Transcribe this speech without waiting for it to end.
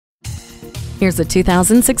Here's a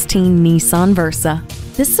 2016 Nissan Versa.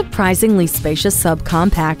 This surprisingly spacious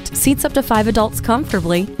subcompact seats up to 5 adults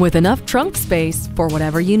comfortably with enough trunk space for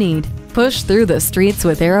whatever you need. Push through the streets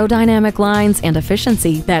with aerodynamic lines and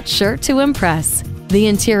efficiency that's sure to impress. The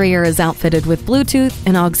interior is outfitted with Bluetooth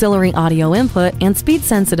and auxiliary audio input and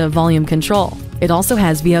speed-sensitive volume control. It also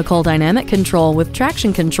has vehicle dynamic control with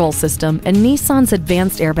traction control system and Nissan's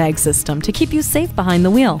advanced airbag system to keep you safe behind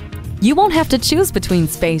the wheel. You won't have to choose between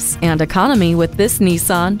space and economy with this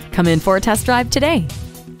Nissan. Come in for a test drive today.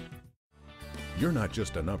 You're not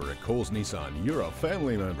just a number at Cowles Nissan, you're a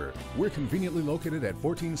family member. We're conveniently located at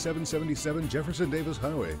 14777 Jefferson Davis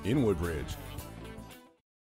Highway in Woodbridge.